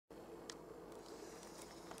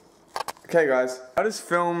Okay guys, I just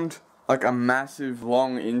filmed like a massive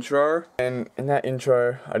long intro, and in that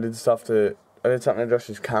intro I did something to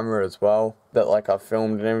Josh's camera as well, that like I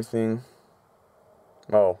filmed and everything.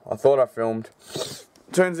 Well, I thought I filmed.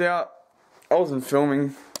 Turns out I wasn't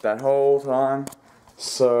filming that whole time,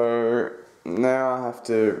 so now I have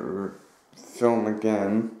to film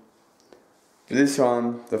again. For this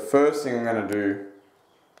one, the first thing I'm going to do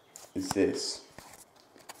is this.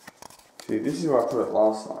 See, this is where I put it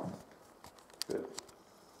last time, but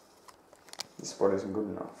this spot isn't good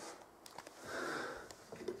enough.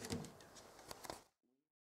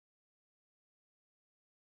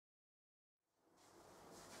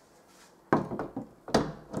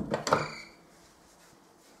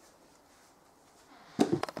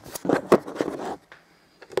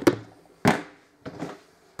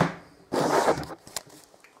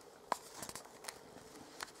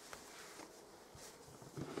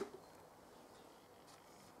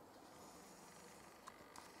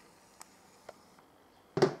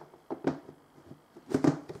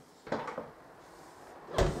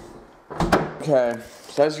 Okay,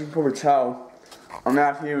 so as you can probably tell, I'm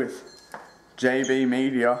out here with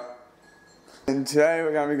jbmedia, and today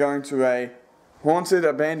we're going to be going to a haunted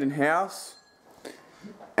abandoned house,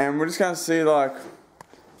 and we're just going to see like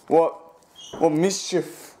what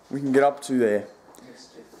mischief we can get up to there.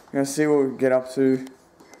 We're going to see what we can get up to,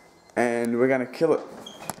 and we're going to kill it.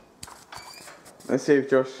 Let's see if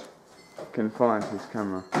Josh can find his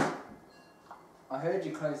camera. I heard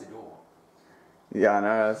you close the door. Yeah, I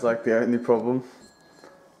know, that's like the only problem.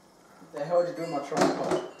 The hell did you do with my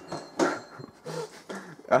tripod?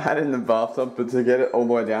 I had it in the bathtub, but to get it all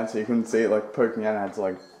the way down so you couldn't see it like poking out, I had to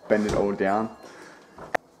like bend it all down.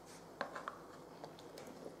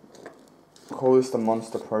 Call this the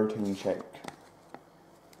monster protein shake.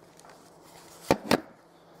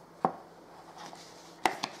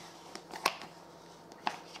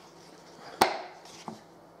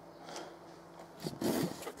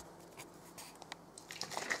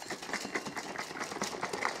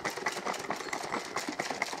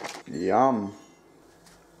 Yum.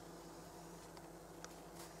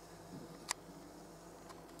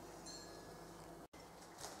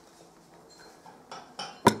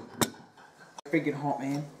 Freaking hot,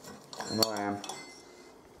 man. I know I am.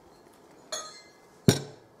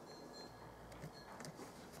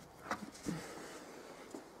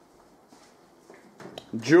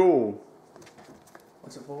 Jewel.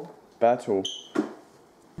 What's it for? Battle.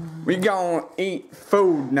 We gonna eat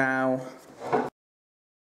food now.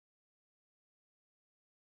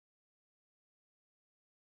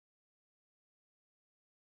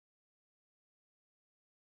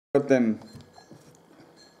 Got them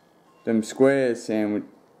square sandwich,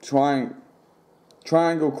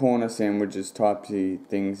 triangle corner sandwiches typey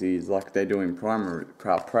thingsies like they do in primary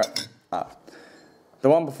prep. The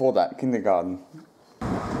one before that, kindergarten.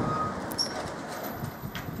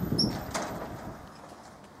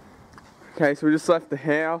 Okay, so we just left the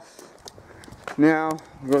house. Now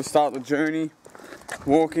we're gonna start the journey,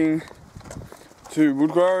 walking to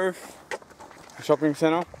Woodgrove shopping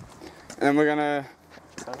centre, and we're gonna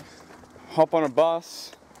hop on a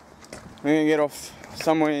bus. We're gonna get off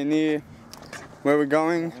somewhere near where we're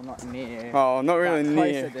going. Well, not near. Oh, not really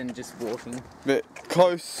near. Closer than just walking. But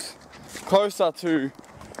closer to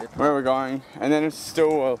where we're going, and then it's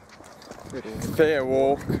still a fair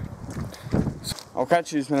walk. I'll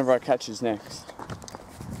catch you whenever I catch you next.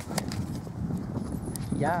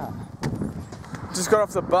 Yeah. Just got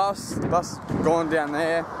off the bus gone down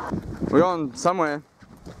there. We're going somewhere,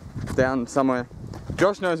 down somewhere.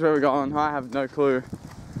 Josh knows where we're going, I have no clue.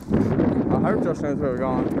 I hope Josh knows where we're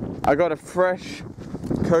going. I got a fresh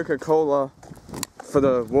Coca-Cola for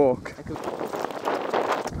the walk.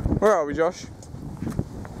 Where are we, Josh?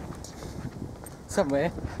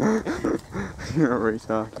 Somewhere. You're a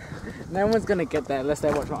retard. No one's gonna get that unless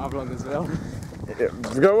they watch my vlog as well. Yeah,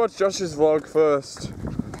 go watch Josh's vlog first,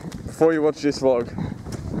 before you watch this vlog.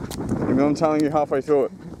 And I'm telling you halfway through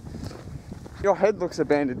it. Your head looks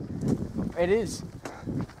abandoned. It is.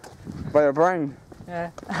 By your brain.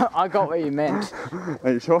 Yeah, I got what you meant.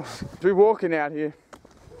 Are you sure? We're walking out here.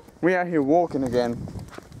 We're out here walking again.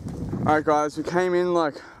 Alright guys, we came in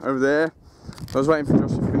like over there. I was waiting for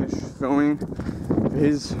Josh to finish filming for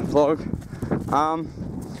his vlog.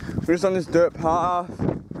 We're just on this dirt path.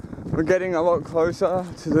 We're getting a lot closer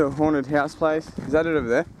to the haunted house place. Is that it over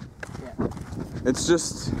there? Yeah. It's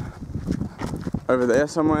just over there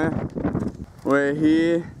somewhere. We're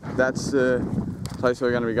here. That's the place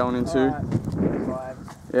we're going to be going into. Right.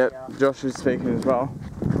 Yep, Yeah. Josh is speaking as well.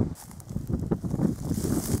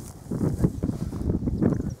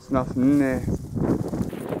 There's nothing in there.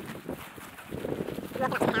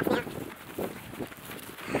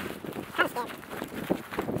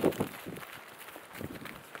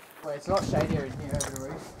 It's a lot shadier in here over the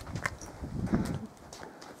roof.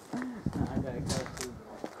 Okay, cool.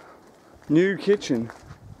 New kitchen.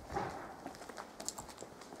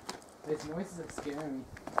 There's noises that scare me.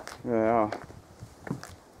 Yeah, they are.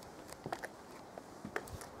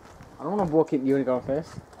 I don't want to walk in. You want to go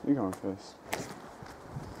first? You go on first.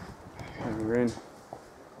 Okay, we're in.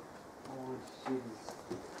 Oh, Jesus.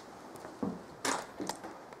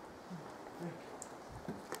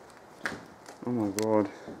 Oh my god.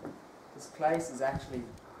 This place is actually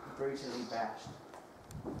brutally bashed.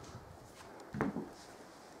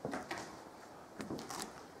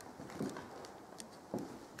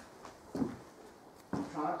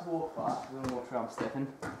 Try not to walk fast, we're gonna walk where I'm stepping.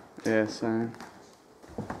 Yeah, same.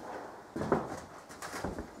 Oh,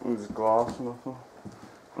 there's glass and all.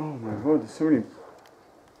 Oh my god, there's so many.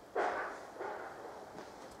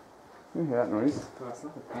 You hear that noise? God, it's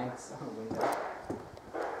not the fence, oh, window.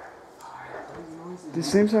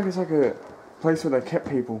 This seems like it's like a place where they kept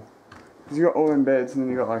people. Because you got all them beds and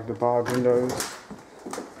then you got like the barred windows.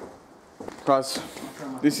 Guys,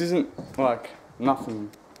 this isn't like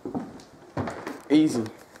nothing easy. You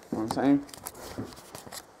know what I'm saying?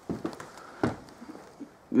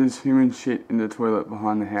 There's human shit in the toilet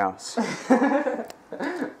behind the house. Oh,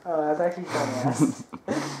 that's actually funny.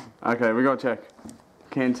 Okay, we gotta check.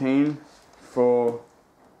 Canteen for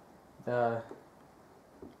The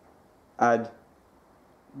add.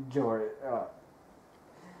 Jory. Oh.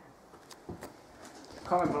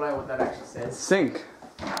 Comment below what that actually says. Sink.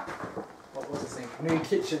 What was the sink? New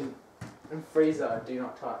kitchen and freezer. Do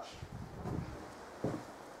not touch.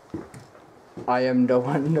 I am the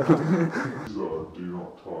one. Do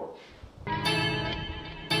not touch.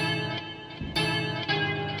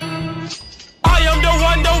 I am the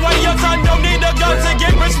one your son don't need a gun to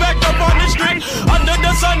get respect up on the street. Under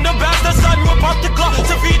the sun, the bastard son will pop the clock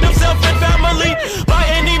to feed himself and family. By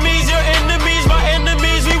any means, your enemies, my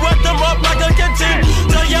enemies, we wet them up like a canteen.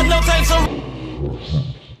 Till you no time so.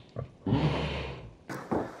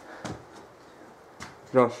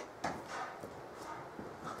 Josh,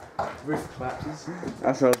 Roof collapses.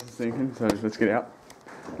 that's what I was thinking, so let's get out.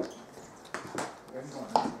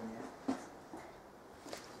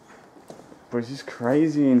 But it's just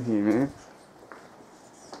crazy in here, man.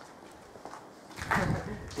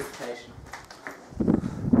 Dictation.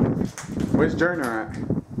 Where's Jonah at?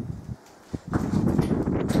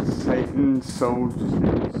 Satan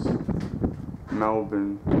Soldiers,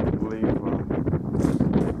 Melbourne, Lever.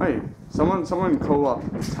 Hey, someone call up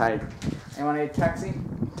Tay. Anyone need a taxi?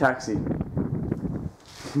 Taxi.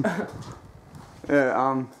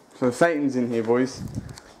 Yeah, so Satan's in here, boys.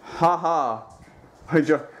 Ha ha. Hey,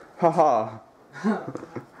 Josh. Ha ha.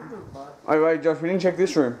 Oh, wait, Josh, we didn't check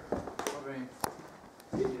this room. What room?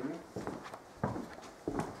 Did you?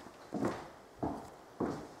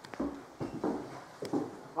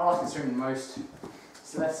 I like this room the most.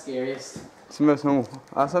 So that's scariest. It's the most normal.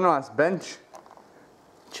 That's a nice bench.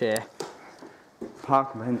 Chair.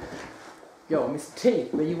 Park bench. Yo, Mr. T,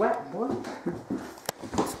 where you at, boy?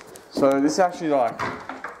 So this is actually like,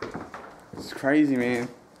 it's crazy, man.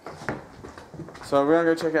 So we're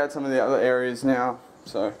gonna go check out some of the other areas now.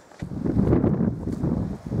 So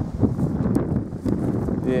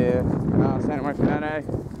yeah, staying away from that, eh?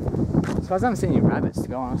 So I haven't seen any rabbits, to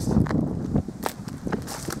be honest.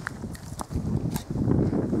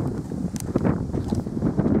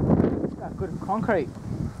 Got good concrete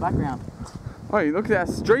background. Oh, look at that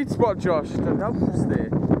street spot, Josh. The doubles there.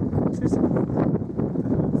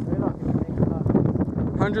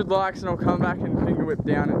 100 likes and I'll come back and finger whip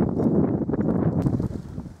down it.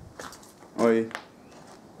 Oh yeah.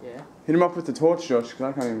 Yeah. Hit him up with the torch, Josh, because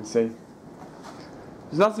I can't even see.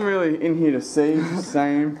 There's nothing really in here to see.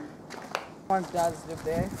 Same. My dad's live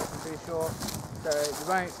there, I'm pretty sure. So we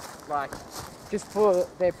won't, like, just for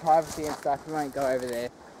their privacy and stuff, we won't go over there.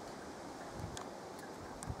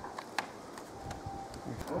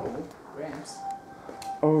 Oh, ramps.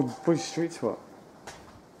 Oh, boy, street spot.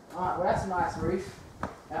 Alright, well that's a nice roof.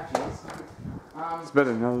 Actually, It's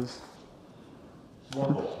better than others. It's like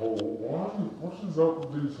a hole. What is up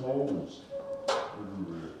with these holes?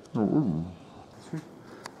 Everywhere.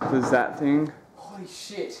 There's that thing. holy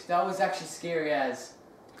shit, that was actually scary as.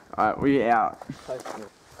 Alright, we out.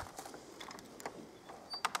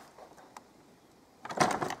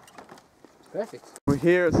 Perfect. We're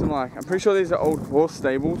here at some like, I'm pretty sure these are old horse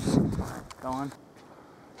stables. Go on.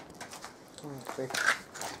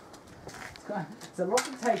 It's a lot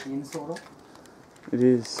to take in, sort of. It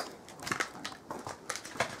is.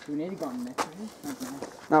 Do we need to go in the next room? Okay.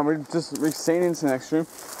 No, we've seen into the next room.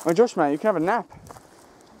 Oh, Josh, mate, you can have a nap.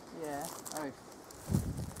 Yeah. Oh.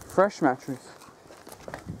 Fresh mattress.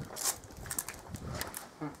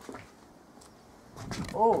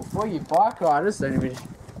 Oh, for you bike riders, don't even.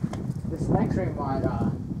 This next room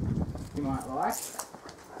you might like.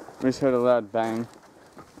 We just heard a loud bang.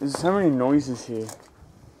 There's so many noises here.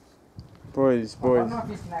 Boys. I don't know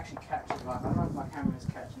if you can actually capture, like, I don't know if my camera's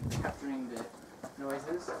capturing the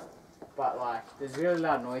noises, but like, there's really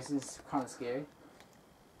loud noises, it's kind of scary.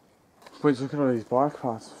 Boys, look at all these bike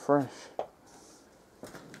paths, fresh.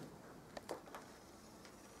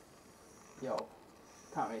 Yo,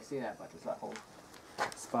 can't really see that, but there's like all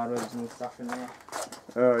spider webs and stuff in there.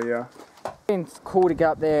 Oh yeah. It's cool to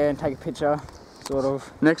get up there and take a picture, sort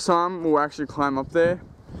of. Next time we'll actually climb up there.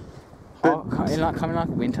 Coming like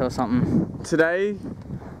winter or something. Today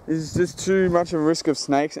is just too much of a risk of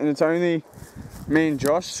snakes, and it's only me and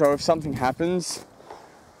Josh, so if something happens,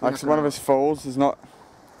 like one of us falls, is not.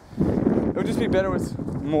 It'll just be better with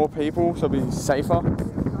more people, so it'll be safer.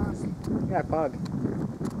 Yeah, bug.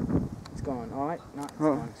 It's gone. Alright, no, it's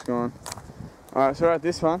gone. It's gone. Alright, so we're at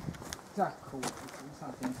this one. It's not cool. It's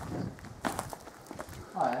something.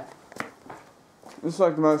 Alright. This is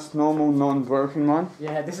like the most normal, non-broken one.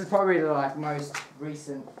 Yeah, this is probably the like most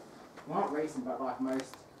recent, well not recent, but like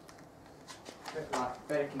most like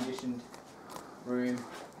better conditioned room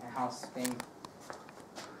and house thing.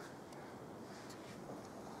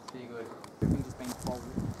 Pretty good. Everything's just been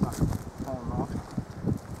folded, like fallen off.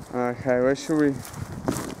 Okay, where should we?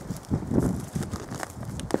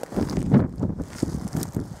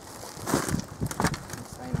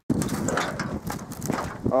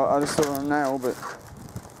 Oh, I just saw a nail, but.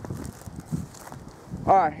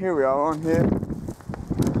 Alright, here we are on here.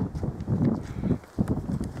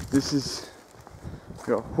 This is.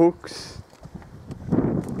 Got hooks.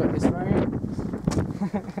 Got this room.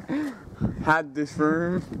 Had this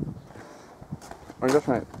room. Oh my gosh,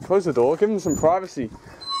 mate. Close the door, give them some privacy.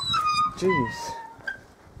 Jeez.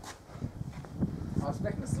 I was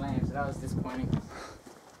expecting a slam, so that was disappointing.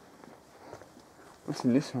 What's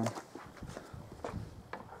in this one?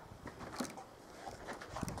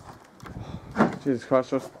 Jesus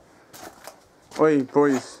Christ. Oi,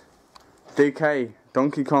 boys. DK,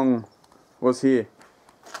 Donkey Kong was here.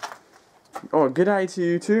 Oh, good day to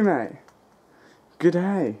you too, mate. Good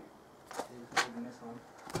day.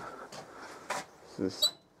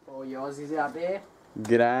 This Oh, yours is out there.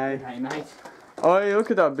 G'day. Hey, mate. Oh, look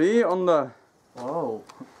at that bee on the. Whoa.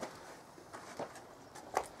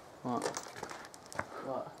 What?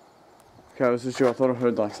 What? Okay, I was just sure. I thought I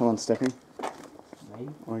heard like someone stepping. Me?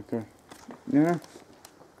 Like, yeah.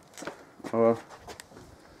 Oh well.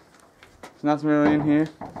 There's nothing really in here.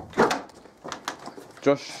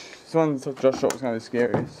 This one Josh thought was kind of the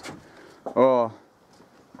scariest. Oh.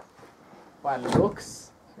 Well, it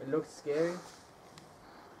looks scary.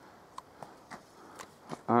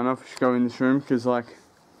 I don't know if we should go in this room because, like,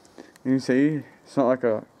 you can see it's not like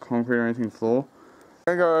a concrete or anything floor.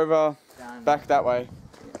 I'm gonna go over back that way.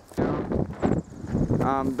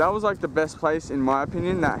 That was like the best place in my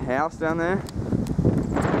opinion, that house down there.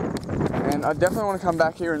 And I definitely want to come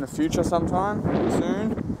back here in the future sometime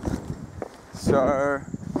soon. So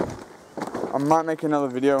I might make another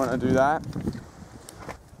video when I do that.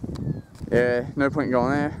 Yeah, no point in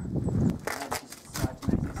going there.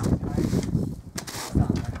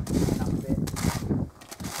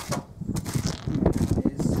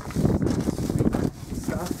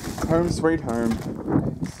 Home sweet home.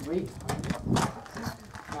 Sweet.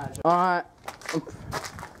 Alright.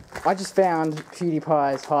 I just found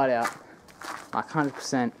PewDiePie's hideout. Like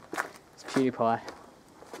 100%. It's PewDiePie.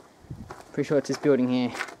 Pretty sure it's this building here.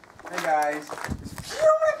 Hey guys, it's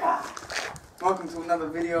PewDiePie! Welcome to another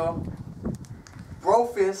video.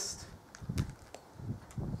 Brofist.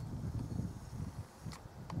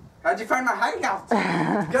 How'd you find my hideout?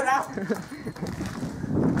 Get out!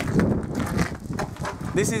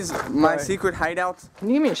 This is my secret hideout. Can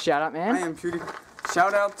you give me a shout out, man? I am PewDiePie.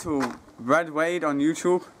 Shout out to Brad Wade on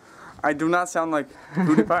YouTube. I do not sound like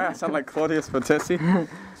PewDiePie, I sound like Claudious vertesi.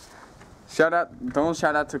 Don't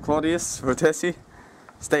shout out to Claudious vertesi.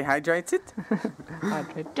 Stay hydrated.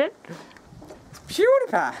 Hydrated.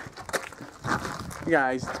 PewDiePie. You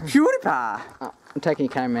guys, PewDiePie. Oh, I'm taking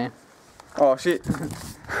your camera, man. Oh shit.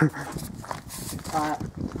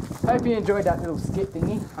 Hope you enjoyed that little skit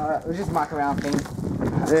thingy. It was just a muck around thing.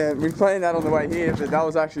 Yeah, we played that on the way here, but that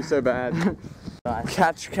was actually so bad.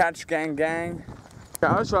 Catch, gang, gang.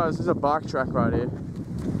 Yeah, I just realized there's a bike track right here.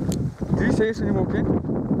 Do you see us when you walk in?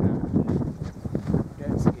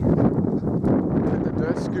 Dirt skit. The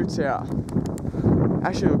dirt scoots out.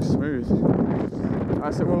 Actually looks smooth.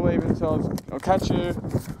 Alright, so we'll leave until I'll catch you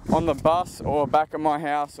on the bus or back at my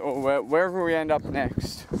house or wherever we end up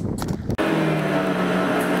next.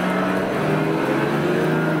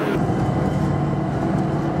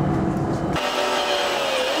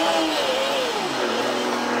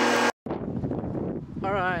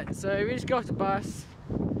 Alright, so we just got off the bus,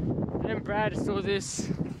 and then Brad saw this,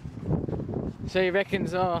 so he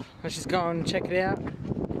reckons, oh, let's just go and check it out.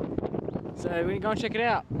 So we're gonna go and check it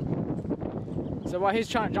out. So while he's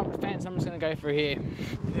trying to jump the fence, I'm just gonna go through here.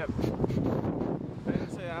 Yep. I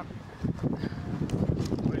didn't say that.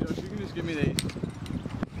 Wait, Josh, you can just give me these.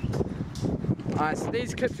 Alright, so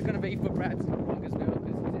these clips are gonna be for Brad's vlog as well,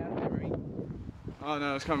 because he's out of memory. Oh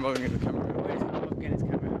no, it's kind of bugging at the camera. We're just gonna look at his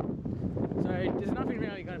camera. So there's nothing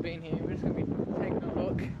really gonna be in here, we're just gonna be taking a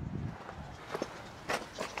look.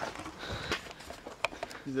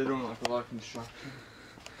 They're doing like a lot of construction.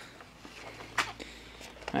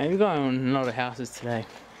 Hey, we're going on a lot of houses today.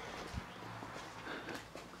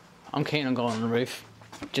 I'm keen on going on the roof,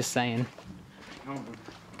 just saying. Oh.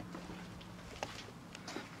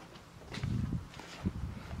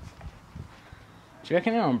 Do you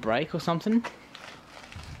reckon they're on break or something?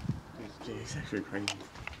 Yeah, it's actually crazy.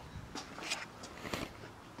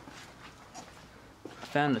 I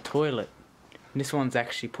found the toilet. And this one's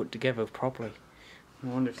actually put together properly. I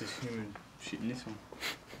wonder if there's human shit in this one.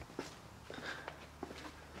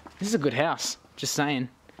 This is a good house, just saying.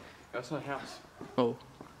 That's not a house. Oh.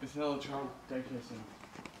 It's another child daycare center.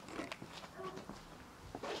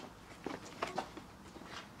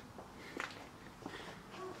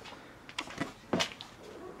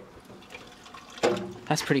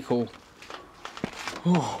 That's pretty cool.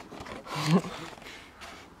 Oh.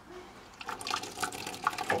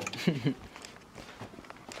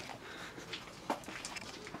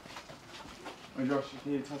 Oh Josh,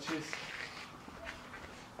 can you touch this?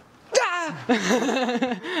 I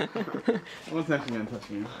wasn't actually going to touch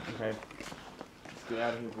you. Okay. Let's get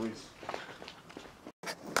out of here, boys.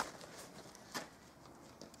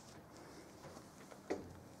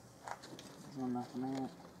 There's nothing out.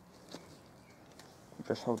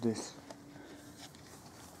 Just hold this.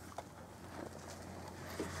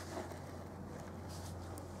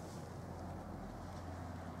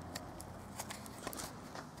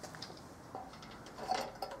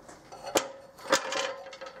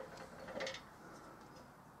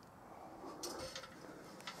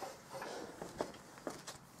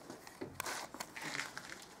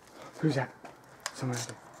 Who's that? Someone out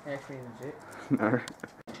there. Air clean and shit. No.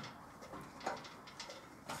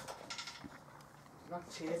 Not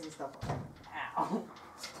chairs and stuff. Ow!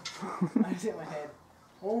 I just hit my head.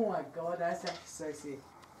 Oh my god, that's actually so sick.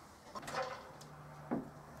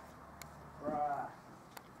 Bruh.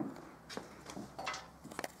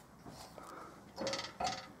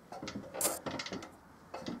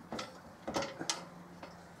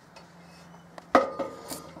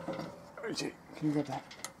 Oh shit, can you grab that?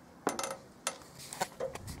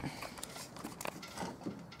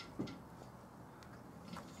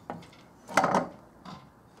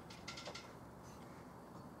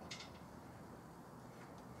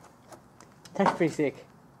 That's pretty sick.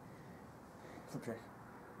 Okay.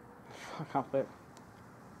 I can't flip.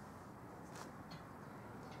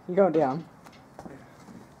 You going down?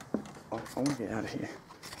 I want to get out of here.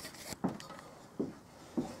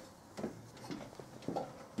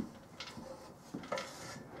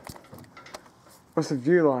 What's the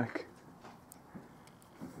view like?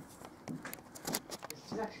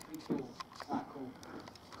 It's actually pretty cool. Ah, cool.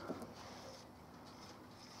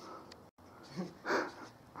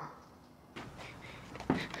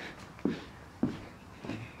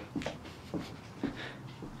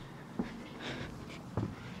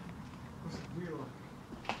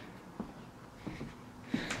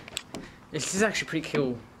 This is actually pretty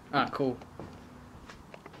cool. Ah, cool.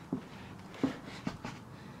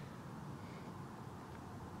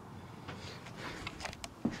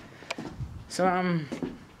 So,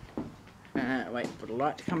 wait for the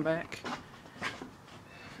light to come back.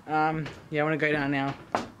 Yeah, I want to go down now.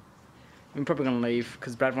 I'm probably going to leave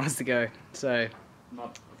because Brad wants to go, so.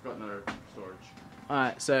 I've got no storage.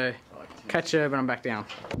 Alright, so, catch you when I'm back down.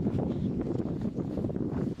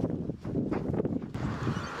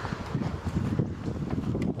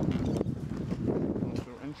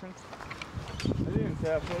 Entrance. I didn't say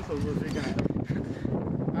that first, I was really gonna.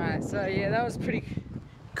 Alright, so yeah, that was pretty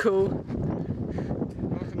cool.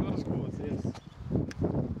 Not as cool as this.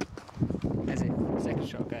 That's it. Second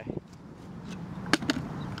shot, go.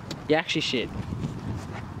 You actually shit.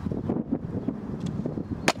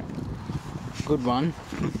 Good one.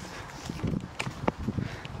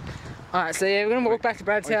 Alright, so yeah, we're gonna walk back to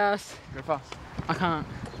Brad's house. Go fast. I can't.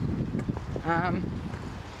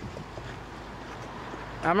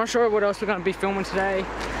 I'm not sure what else we're gonna be filming today.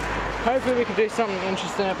 Hopefully we can do something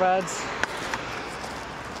interesting at Brad's.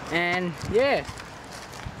 And yeah.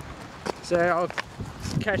 So I'll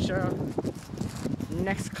catch you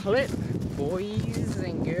Next clip, boys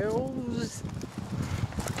and girls.